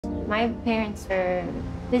My parents are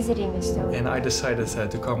visiting Estonia. And I decided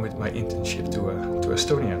to come with my internship to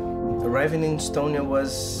Estonia. Arriving in Estonia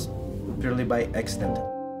was purely by accident.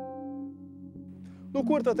 No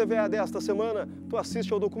Curta TVE desta semana, tu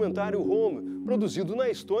assiste ao documentário Home, produzido na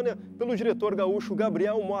Estônia pelo diretor gaúcho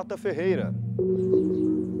Gabriel Motta Ferreira.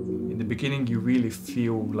 In the beginning, you really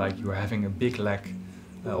feel like you're having a big lack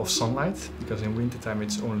of sunlight, because in wintertime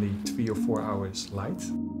it's only 3 or 4 hours light.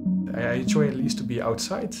 I enjoy at least to be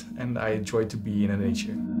outside, and I enjoy to be in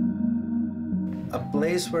nature. A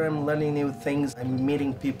place where I'm learning new things. I'm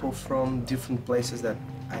meeting people from different places that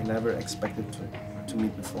I never expected to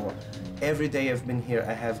meet before. Every day I've been here,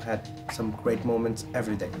 I have had some great moments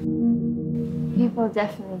every day. People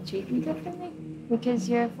definitely treat you differently because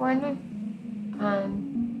you're a foreigner.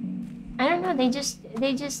 I don't know, they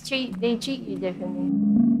treat you differently.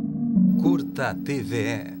 Curta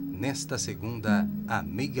TVE, nesta segunda, à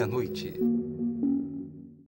meia-noite.